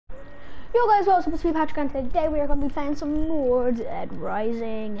Yo guys, welcome to Patrick, and today we are going to be playing some more Dead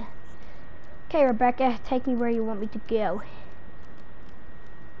Rising. Okay, Rebecca, take me where you want me to go.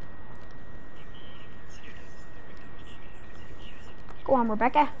 Go on,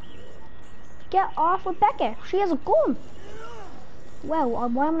 Rebecca. Get off Rebecca. She has a gun. Well,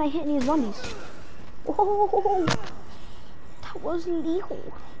 why am I hitting these zombies? Oh, that was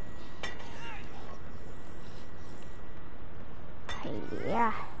lethal.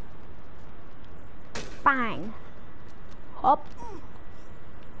 Yeah. Bang. Hop.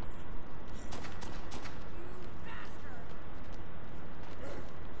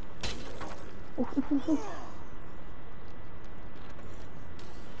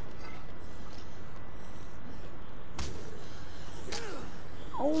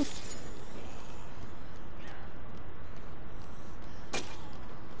 Oh.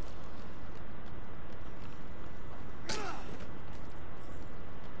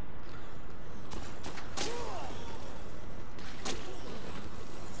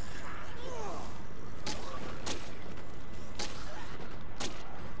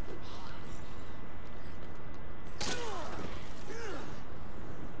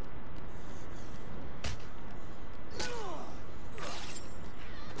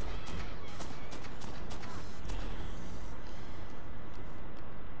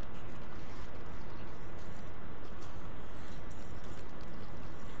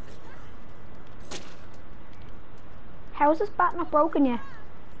 How is this bat not broken yet?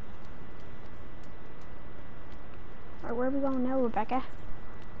 Alright, where are we going now, Rebecca?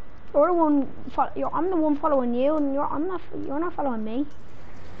 You're the one. I'm the one following you, and you're not following me.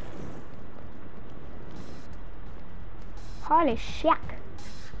 Holy shit!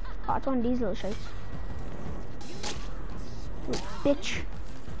 Oh, it's one of these little shits. Bitch.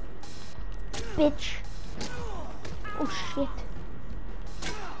 Bitch. Oh shit.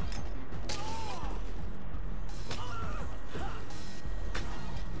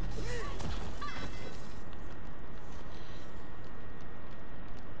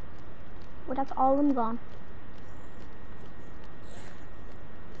 Well, that's all of them gone.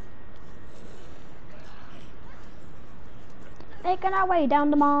 Making our way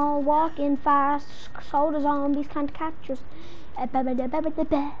down the mall, walking fast, so the zombies can't catch us. Get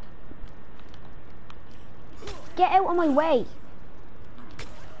out of my way.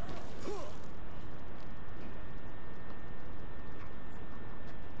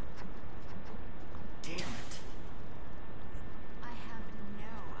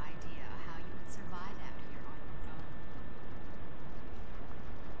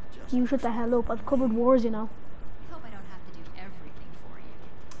 You shut the hell up. I've covered wars, you know. Hope I don't have to do everything for you.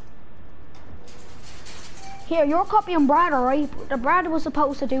 Here, you're copying Brad, alright? The Brad was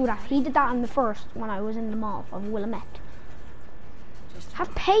supposed to do that. He did that in the first when I was in the mall of Willamette.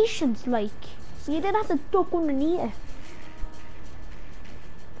 Have patience, like. So you didn't have to duck underneath it.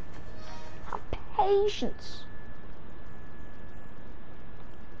 Have patience.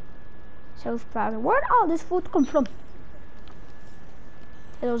 South Plaza. Where did all this food come from?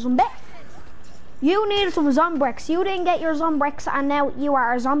 Hello, zombie. You needed some zombricks. You didn't get your zombricks, and now you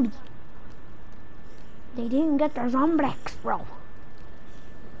are a zombie. They didn't get their zombricks, bro.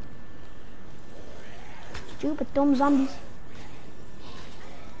 Stupid, dumb zombies.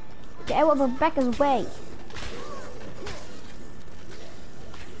 Get out of Rebecca's way.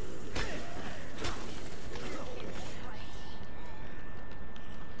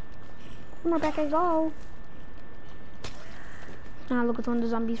 Come on, Rebecca, go. Now look at one of the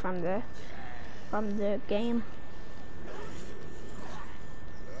zombies from the game.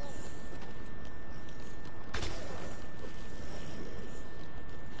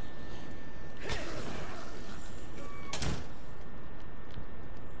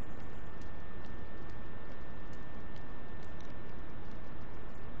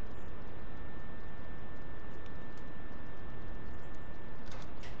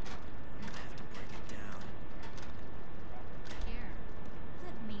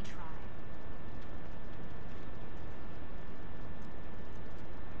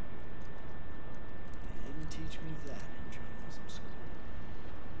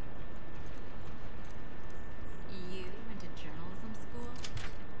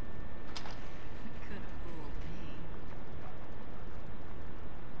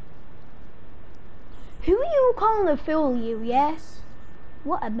 Who are you calling a fool, you, yes?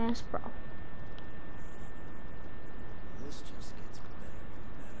 What a mess, bro. This just gets better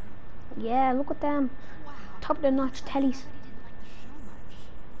and better. Yeah, look at them. Wow. Top of the notch tellies. I didn't like the show much.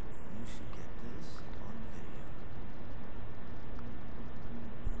 You should get this on video.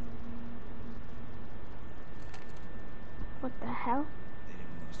 What the hell? They didn't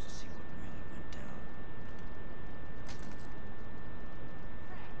want us to see what really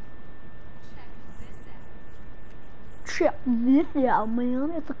check this out,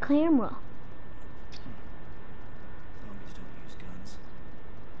 man. It's a camera. Zombies don't use guns.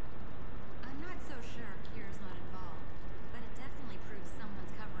 I'm not so sure Kier's not involved, but it definitely proves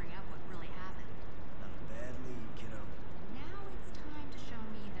someone's covering up what really happened. Not a bad lead, kiddo. Now it's time to show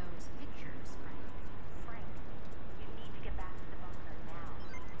me those pictures, Frank. Frank, you need to get back to the bunker now.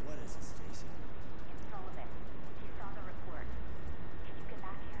 What is it, Stacy? It's Sullivan. He saw the report. Can you get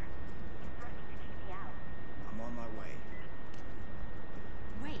back here? You threatening to keep me out. I'm on my way.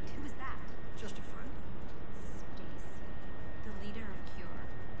 Wait, who is that? Just a friend. Stacy, the leader of Cure.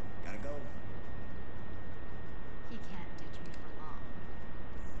 Gotta go. He can't ditch me for long.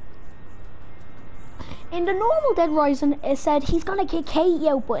 In the normal Dead Rising, it said he's gonna kick Katie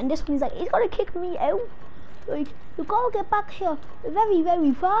out, but in this one he's like, he's gonna kick me out. Like, you gotta get back here very,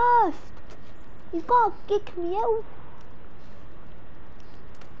 very fast. He's gonna kick me out.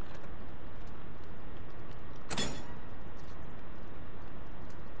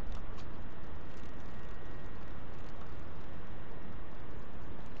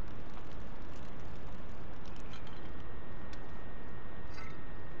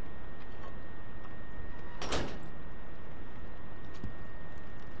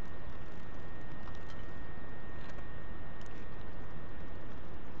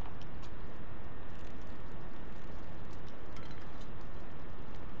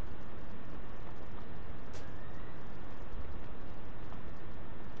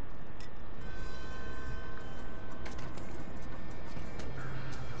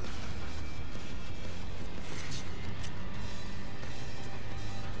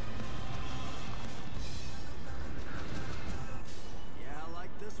 Yeah, I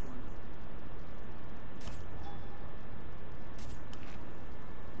like this one.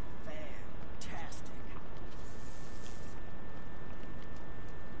 Fantastic.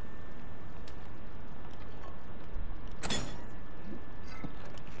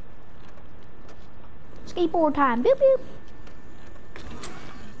 Skateboard time. Boop boop.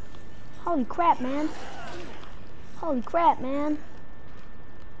 Holy crap, man. Holy crap, man.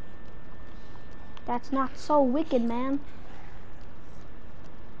 That's not so wicked, man.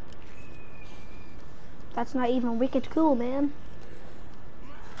 That's not even wicked cool, man.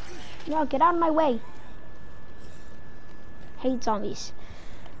 No, get out of my way. Hate zombies.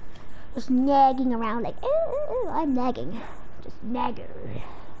 Just nagging around like, I'm nagging. Just nagger.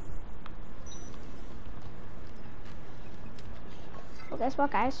 Well, guess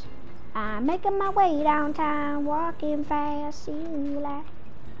what, guys? I'm making my way downtown, walking fast, seeing light.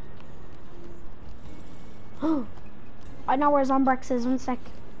 I know where Zombrex is. 1 sec.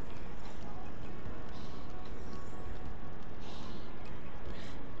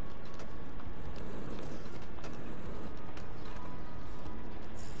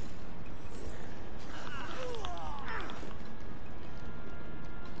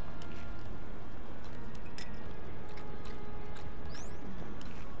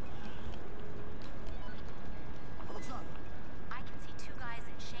 What's up? I can see two guys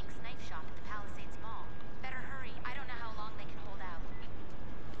in Shank's knife shop at the Palisades Mall. Better hurry. I don't know how long they can hold out.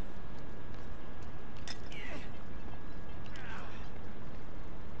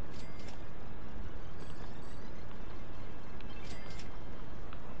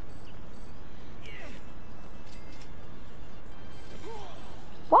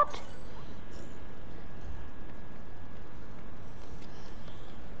 What?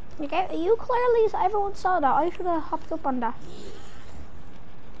 Okay, you clearly, everyone saw that. I should have hopped up on that.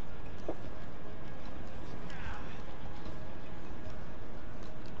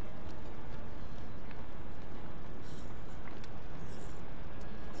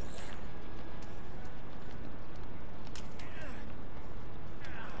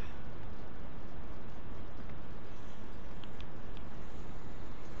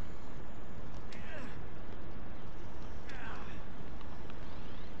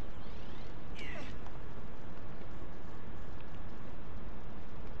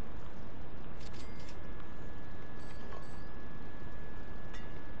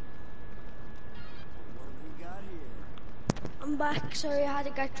 What have we got here? I'm back. Sorry, I had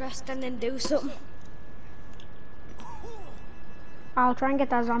to get dressed and then do something. I'll try and get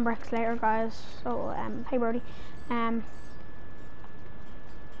that Zombrex later, guys. So, hey, Brody. Alright,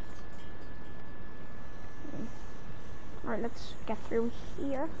 let's get through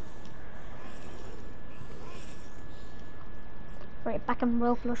here. Right, back in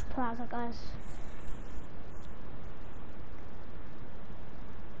Royal Flush Plaza, guys.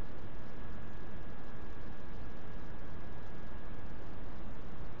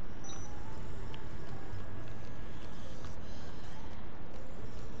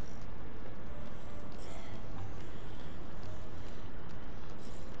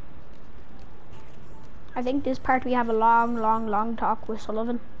 I think this part we have a long talk with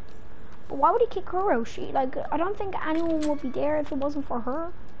Sullivan. But why would he kick her out? She, like, I don't think anyone would be there if it wasn't for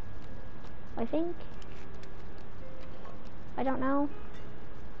her. I think. I don't know.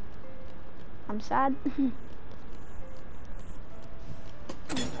 I'm sad.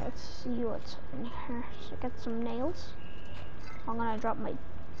 Let's see what's in here. So get some nails. I'm gonna drop my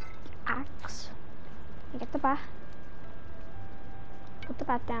axe. Get the bat. Put the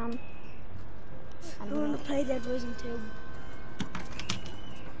bat down. I want to play Dead Rising 2.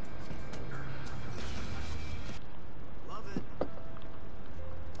 Love it.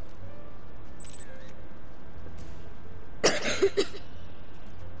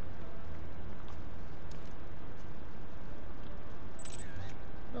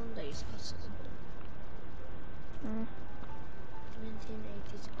 Long days possible.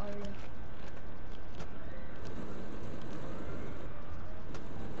 1980s Aria.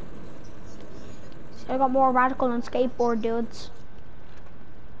 So I got more radical than skateboard dudes.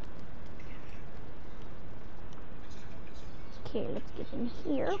 Okay, let's get in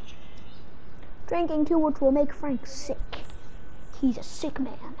here. Drinking too much will make Frank sick. He's a sick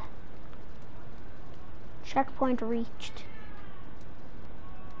man. Checkpoint reached.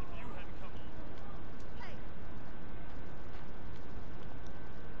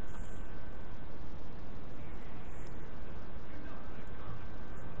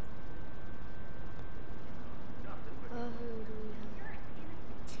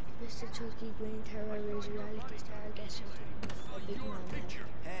 Mr. Chunky Green Terror is reality star. I guess something a big Your man. picture.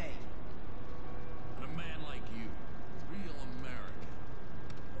 Hey. And a man like you, real American,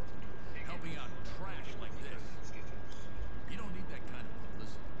 helping out trash like this. You don't need that kind of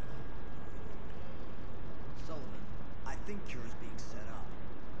publicity. Sullivan, I think Cure's being set up.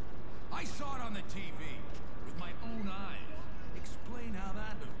 I saw it on the TV with my own eyes. Explain how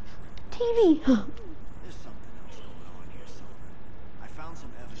that little trick. TV. There's something else going on here, Sullivan. I found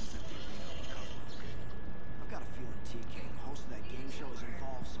some evidence that the arena recovered. I've got a feeling TK, the host of that game show, is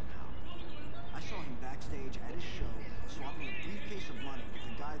involved somehow. I saw him backstage at his show, swapping a briefcase of money with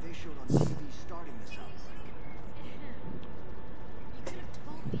the guy they showed on TV starting this outbreak. You could have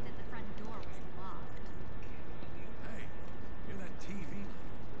told me that the front door was locked. Hey, you're that TV lady.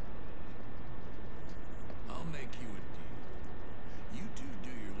 I'll make you a deal. You two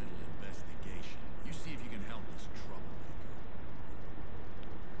do your little investigation. You see if you can help this troublemaker.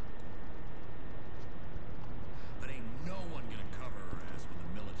 But ain't no one gonna cover her ass when the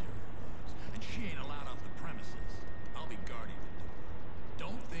military arrives. And she ain't allowed off the premises. I'll be guarding the door.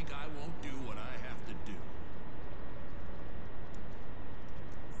 Don't think I won't do what I have to do.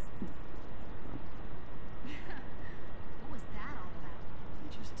 What was that all about?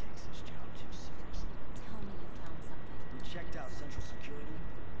 He just takes his job too seriously. Tell me you found something. We checked out Central Security.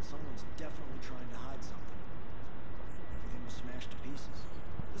 Someone's definitely trying to hide something. Everything was smashed to pieces.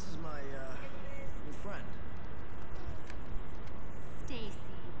 This is my, new friend.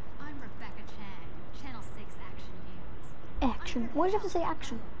 Stacy, I'm Rebecca Chang, Channel 6 Action News. Action. Why do you have to say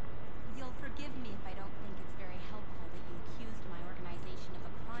action? You'll forgive me if I don't think it's very helpful that you accused my organization of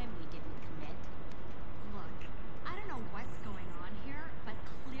a crime we didn't commit. Look, I don't know what's going on here, but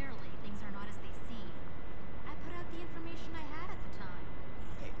clearly things are not as they seem. I put out the information I had at the time.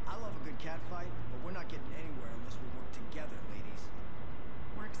 Hey, I love a good catfight, but we're not getting anywhere unless we work together, ladies.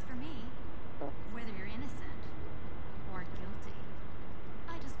 Works for me, whether you're innocent or guilty.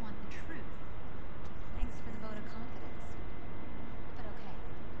 I just want the truth. Thanks for the vote of confidence. But okay,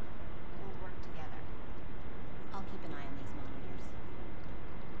 we'll work together. I'll keep an eye on these monitors.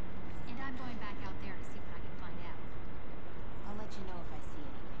 And I'm going back out there to see what I can find out. I'll let you know if I see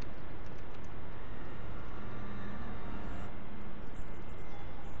anything.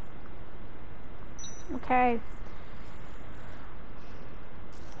 Okay.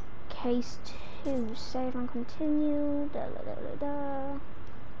 Case 2. Save and continue. Da, da, da, da, da.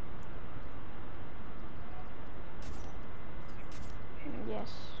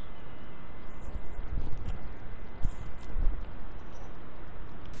 Yes.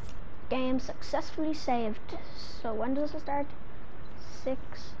 Game successfully saved. So when does it start?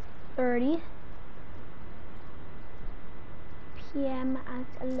 6:30 p.m. at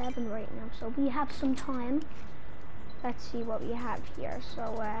 11 right now. So we have some time. Let's see what we have here.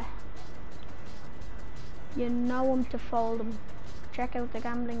 So you know him to fold him. Check out the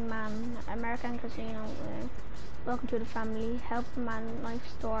Gambling Man, American Casino. Welcome to the family. Help man, knife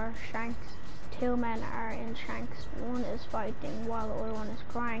store, Shanks. 2 men are in Shanks. One is fighting while the other one is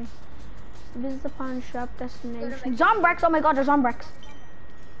crying. Visit the pawn shop destination. Zombrex! Oh my god, there's Zombrex!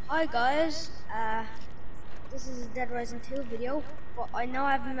 Hi guys, this is a Dead Rising 2 video, but I know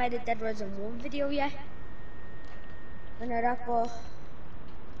I haven't made a Dead Rising 1 video yet. And I go.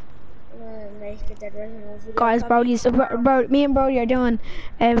 Make a Dead Rising 1 video. Guys, me and Brody are doing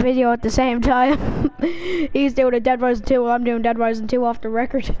a video at the same time. He's doing a Dead Rising 2 while I'm doing Dead Rising 2 off the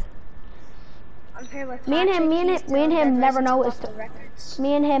record. I'm here with Me and him never noticed.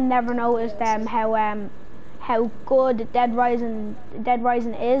 Me and him never noticed how good Dead Rising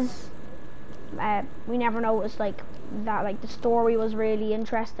is. We never noticed like that the story was really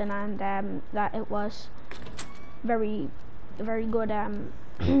interesting and that it was very good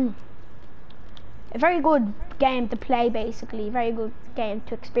a very good game to play, basically. Very good game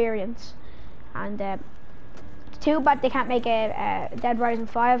to experience. And it's too bad they can't make a Dead Rising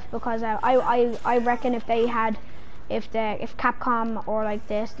 5 because I reckon if Capcom or like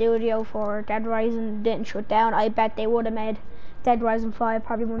the studio for Dead Rising didn't shut down, I bet they would have made Dead Rising 5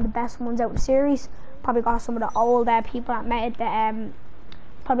 probably one of the best ones out in the series. Probably got some of the old people that made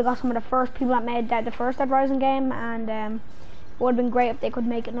probably got some of the first people that made the first Dead Rising game, and it would have been great if they could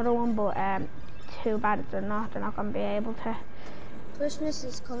make another one, but too bad if they're not going to be able to. Christmas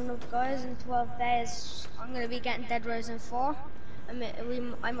is coming up, guys, in 12 days. I'm going to be getting Dead Rising 4. I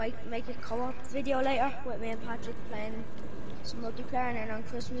might make a co-op video later with me and Patrick playing some multiplayer, and then on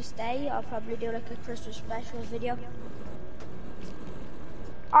Christmas Day I'll probably do like a Christmas special video.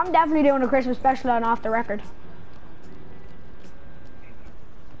 I'm definitely doing a Christmas special on Off the Record.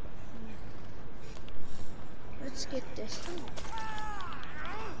 Let's get this.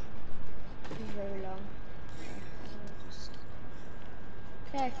 It's very long.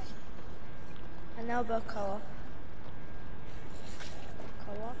 Okay. And now about co-op.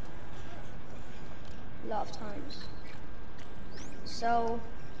 Co-op. A lot of times. So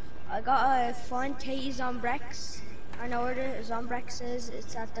I gotta find Katie Zombrex. I know where the Zombrex is.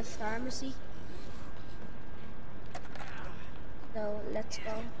 It's at the pharmacy. So let's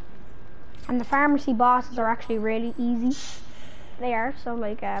go. And the pharmacy bosses are actually really easy. They are. So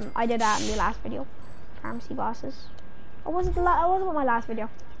like I did that in the last video. Pharmacy bosses. Or was it it wasn't my last video.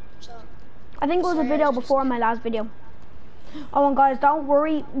 So, I think it was a video before my last video. Oh, and guys, don't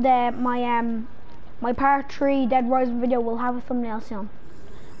worry. My part 3 Dead Rising video will have a thumbnail soon.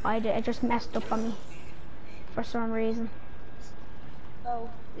 It just messed up on me for some reason. So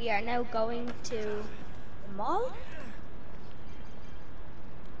we are now going to the mall.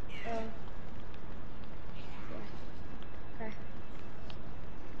 Yeah. Okay.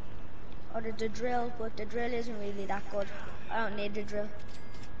 Or the drill, but the drill isn't really that good. I don't need the drill.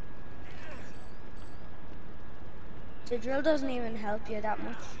 The drill doesn't even help you that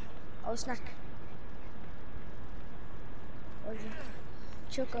much. Oh, snack.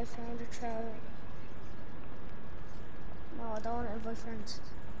 Chuck, I found a trout. No, I don't want to invite friends.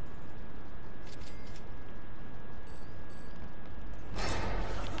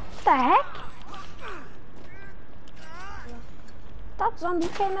 What the heck? That zombie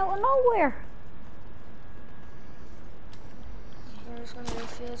came out of nowhere. There's one of the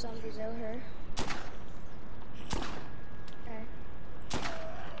field zombies out here. Okay.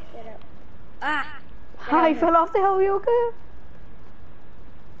 Get out. Ah! I fell off the hill, you okay?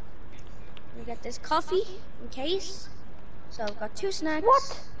 We got this coffee in case. So I've got 2 snacks.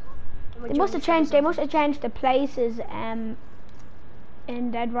 What? They must have changed the places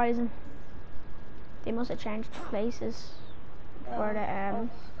in Dead Rising. They must have changed the places for the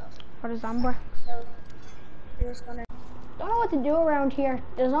Zombrex. So we're just gonna Don't know what to do around here.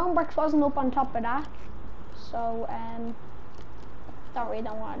 The Zombrex wasn't up on top of that. So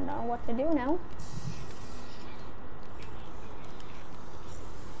don't want to know what to do now.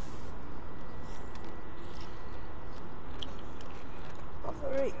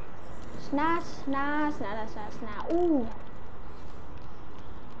 Alright. Sna. Ooh.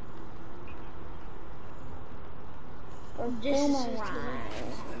 Boomerang.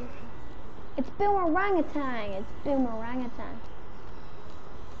 It's Boomerangutan.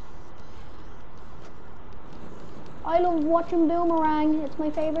 I love watching Boomerang. It's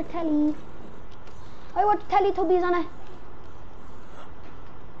my favorite telly. I watch Teletubbies on it.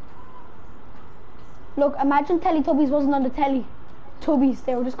 Look, imagine Teletubbies wasn't on the telly. Tubbies,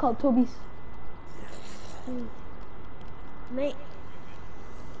 they were just called Tubbies. Mate.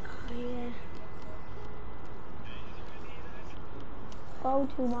 Oh, yeah. Go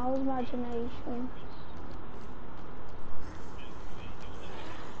to Mo's Imagination.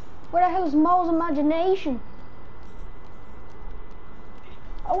 Where the hell's Mo's Imagination?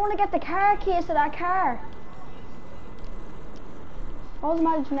 I want to get the car keys to that car. Mo's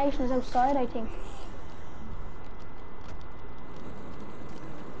Imagination is outside, I think.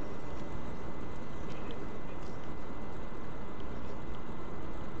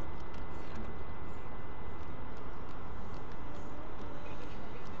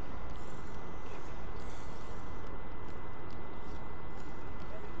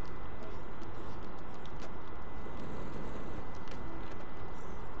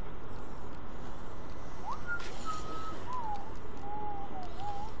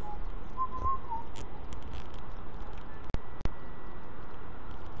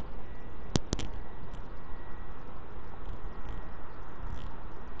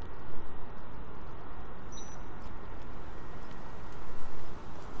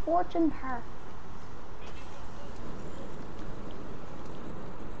 Fortune Park.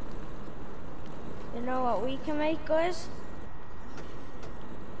 You know what we can make, guys?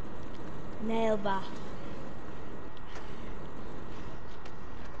 Nail bath.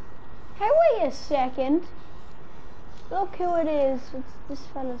 Hey, wait a second. Look who it is. It's this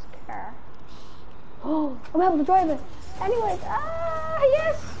fella's car. Oh, I'm able to drive it. Anyways,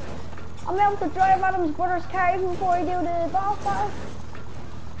 yes! I'm able to drive Adam's brother's car even before I do the golf battle.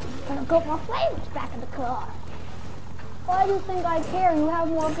 Gonna put more flavors back in the car. Why do you think I care? You have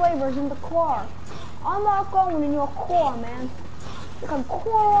more flavors in the car. I'm not going in your car, man. You can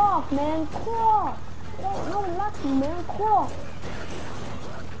core off, man. Core off. No, not you, man. Core off.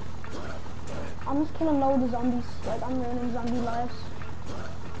 I'm just killing loads of zombies. Like, I'm ruining zombie lives.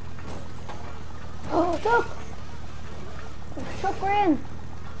 Oh, look! Truck in.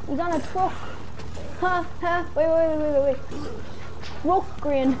 He's on a truck. Huh? Wait. Truck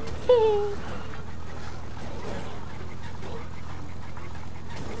grin.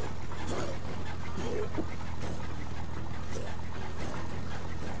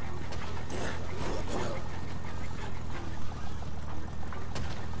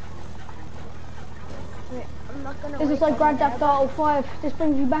 This is like Grand Theft Auto 5. This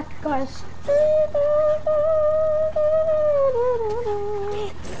brings you back, guys.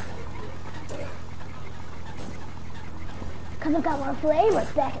 Cause I got more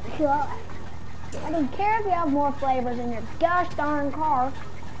flavors back in the car. I don't care if you have more flavors in your gosh darn car.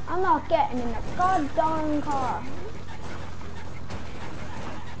 I'm not getting in your god darn car.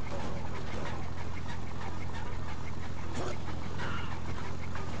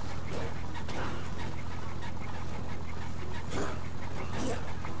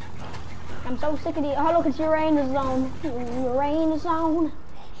 I'm so sick of the. Oh, look, it's Uranus zone. Uranus zone.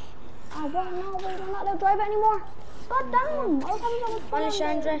 Oh, what? No, wait, I'm not allowed to drive it anymore. God damn. I was having so much fun.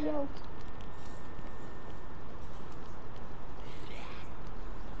 Alexandra.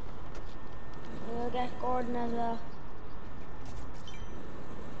 We'll get Gordon as well.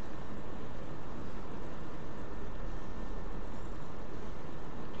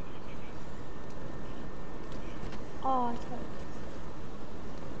 Oh, I thought.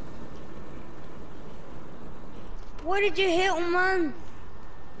 Why did you hit him, man?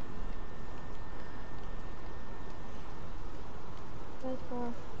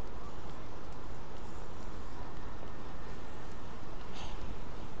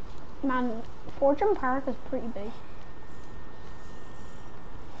 Man, Fortune Park is pretty big.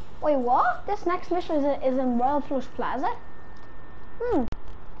 Wait, what? This next mission is in Royal Flush Plaza?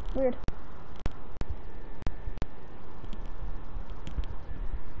 Weird.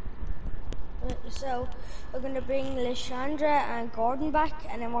 So we're gonna bring Lysandra and Gordon back,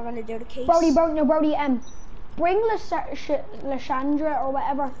 and then we're gonna do the case. Brody, bring Lysandra or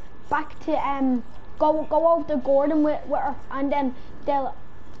whatever back to go over to Gordon with her, and then they'll.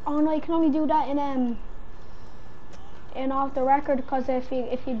 Oh no, you can only do that in off the record, because if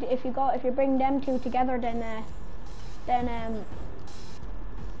you bring them two together, then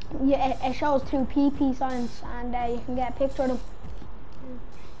yeah, it shows two PP signs, and you can get a picture of them.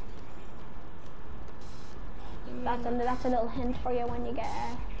 That's a little hint for you when you get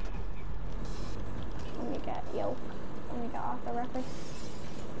off the record.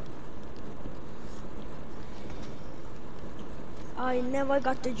 I never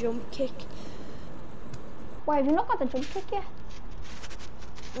got the jump kick. Why have you not got the jump kick yet?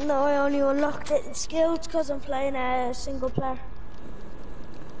 No, I only unlocked it in skills because I'm playing a single player.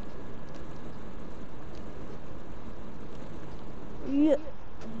 Yeah.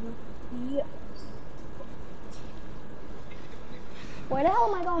 Where the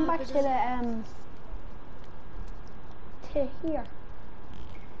hell am I going back to the to here?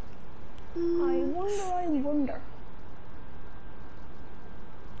 I wonder.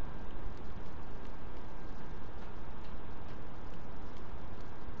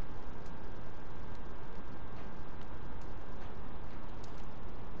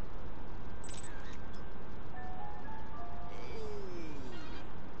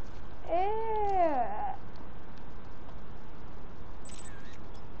 Yeah.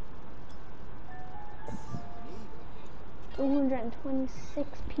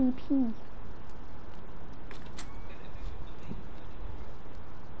 226 PP.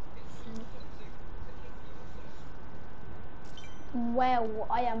 Well,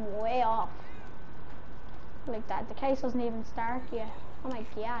 I am way off. Like that, the case doesn't even start yet. Oh my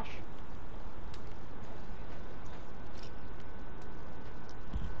gosh.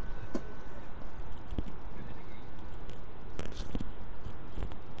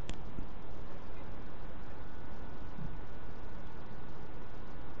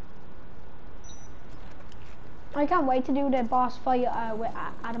 I can't wait to do the boss fight with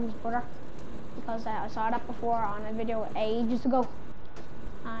Adam's brother, because I saw that before on a video ages ago,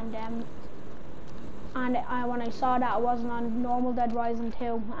 and when I saw that it wasn't on normal Dead Rising 2,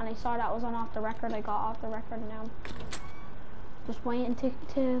 and I saw that it was on Off the Record, I got Off the Record now. Just waiting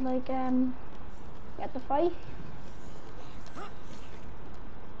to like get the fight.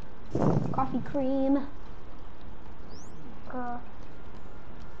 Coffee cream.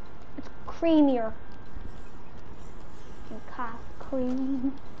 It's creamier than coffee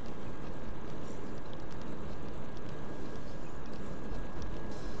cream.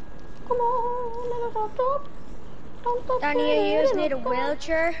 Come on, let us stop. Danny, you just need a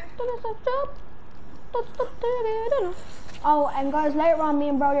wheelchair. Oh, and guys, later on, me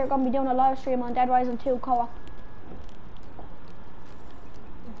and Brody are going to be doing a live stream on Dead Rising 2 co-op.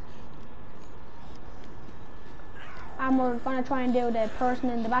 And we're going to try and do the person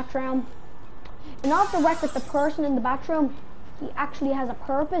in the bathroom. And off the record, the person in the bathroom, he actually has a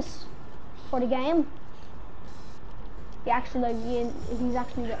purpose for the game. He actually, like, he's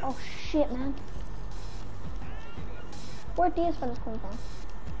actually like, oh shit, man. Where'd these fellas come from?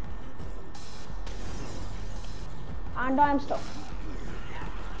 And I'm stuck.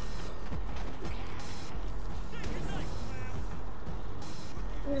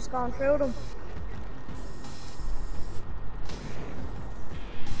 I'm just going through them.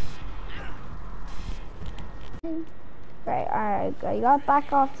 Right, alright, I got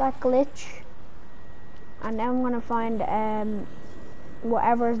back off that glitch. And now I'm gonna find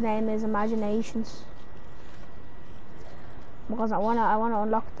whatever his name is, Imaginations. Because I wanna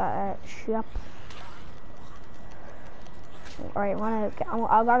unlock that shop. Alright,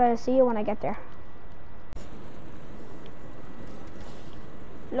 I gotta see you when I get there.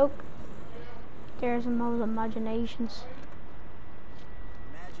 Look, there's those Imaginations.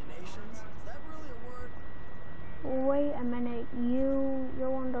 Imaginations? Is that really a word? Wait a minute, you're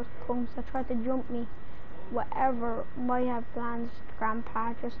one of those punks that tried to jump me. Whatever might have plans,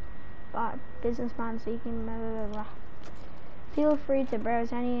 Grandpa just got businessman seeking blah blah blah. Feel free to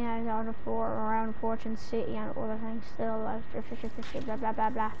browse any other floor around Fortune City and other things. Still life, blah blah blah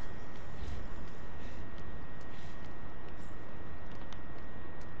blah.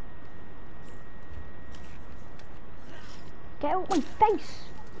 Get out my face!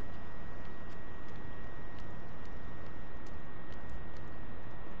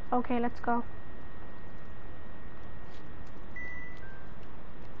 Okay, let's go.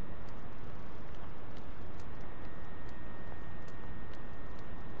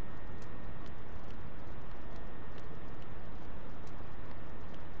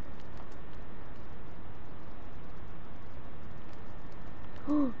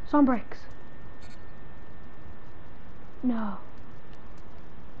 Sun breaks. No.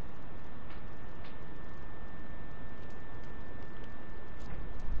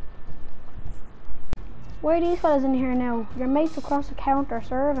 Where are these fellas in here now? Your mates across the counter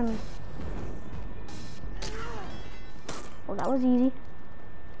serving. Oh, that was easy.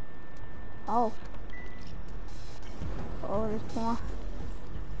 Oh. Oh, there's more.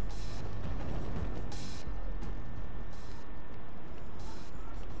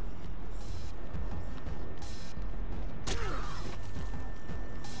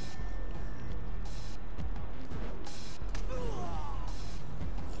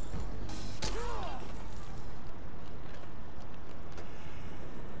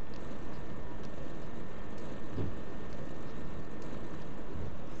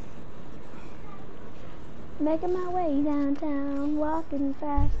 Making my way downtown, walking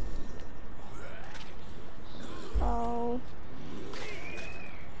fast. Oh.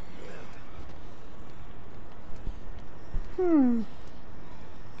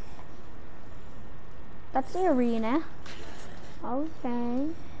 That's the arena. Okay.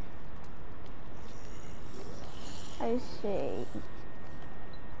 I see.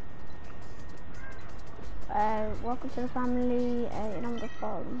 Welcome to the family. Number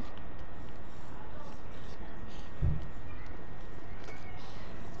 4.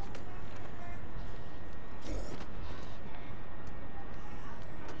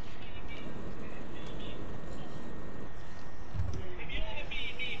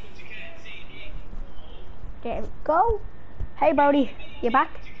 There we go. Hey Brody, you back?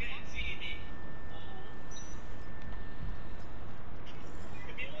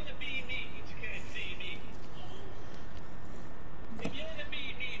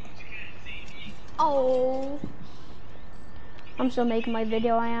 Oh, I'm still making my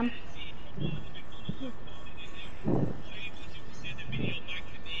video, I am.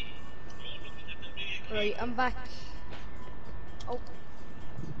 Right, I'm back. Oh.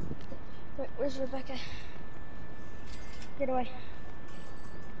 Where's Rebecca? Get away.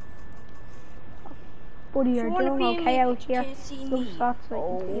 Buddy, you're You wanna doing be okay in out it, you here. can't see Looks me. like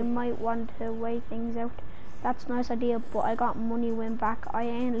Oh. you might want to weigh things out. That's a nice idea, but I got money win back. I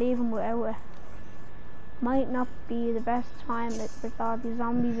ain't leaving without it. Might not be the best time with all these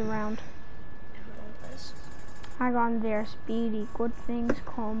zombies around. Hang on there, Speedy. Good things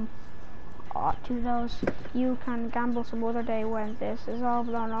come to those. You can gamble some other day when this is all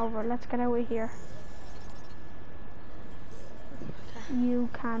blown over. Let's get out of here. You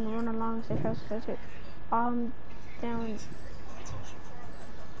can run along the coast to down.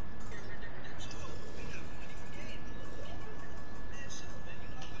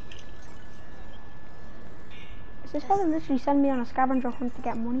 Is this fella literally sending me on a scavenger hunt to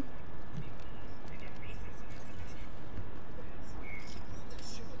get money?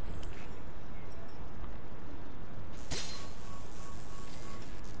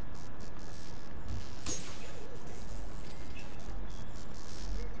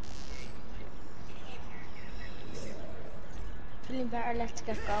 Feeling better, let's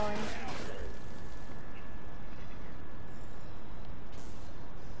get going.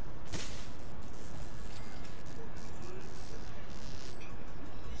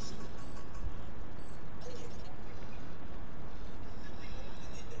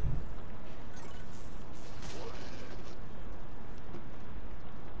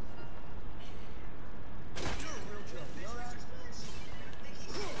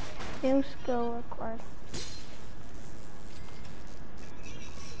 New skill required.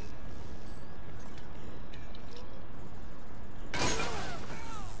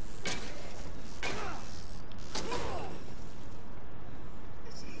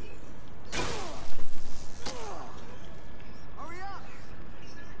 Hurry up!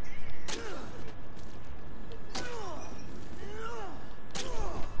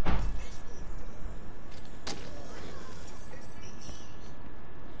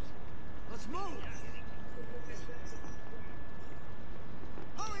 Let's move!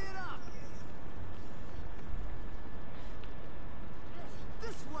 Hurry it up!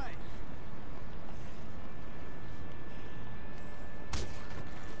 This way!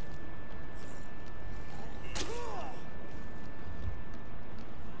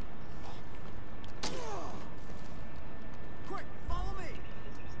 Quick, follow me!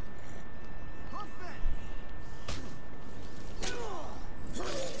 Hoof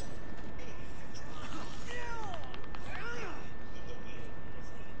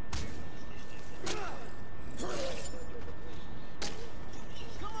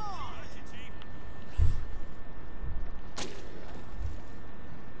Come on!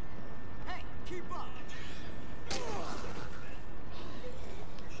 Hey, keep up!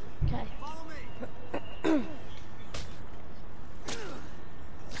 Okay. Follow me!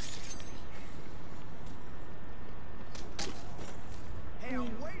 Hey,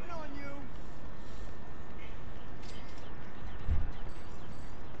 I'm waiting on you!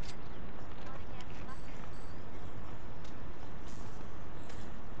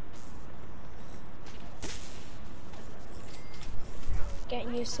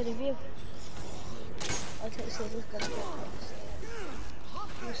 Getting used to the view. I think so we're gonna get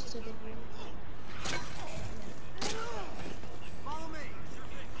used to the view. Follow me!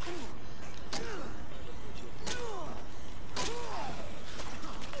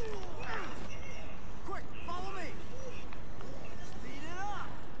 Quick, follow me! Speed it up!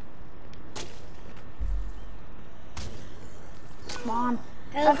 Come on.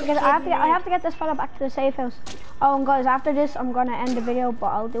 I have to get this fella back to the safe house. Oh, and guys, after this, I'm gonna end the video, but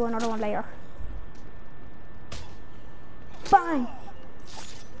I'll do another one later. Bye.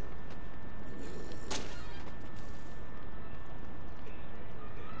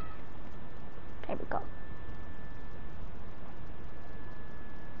 There we go.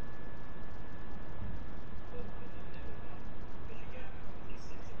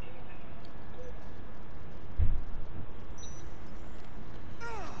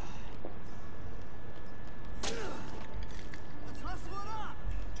 Let's hustle it up!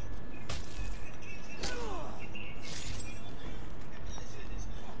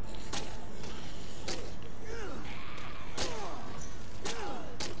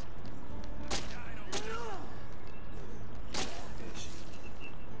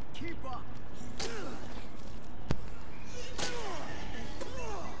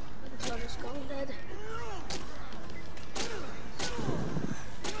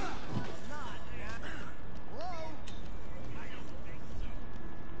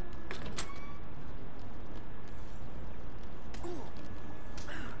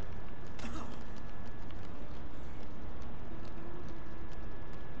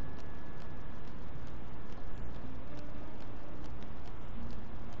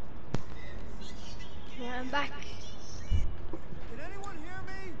 back. Can anyone hear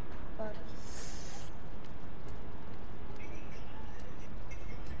me? But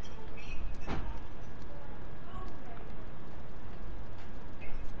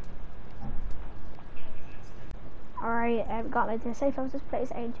alright, I've got like the safe house. This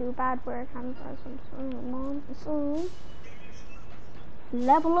place ain't too bad where I can some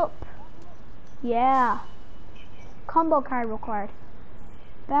level up. Yeah. Combo card required.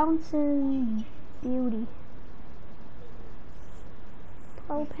 Bouncing beauty.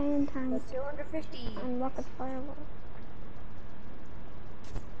 Propane tank 250. and rocket firework.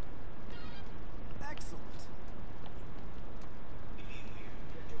 Excellent.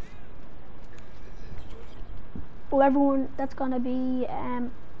 Well, everyone, that's gonna be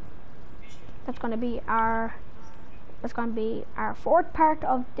our fourth part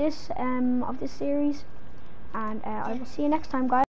of this series, and I will see you next time, guys.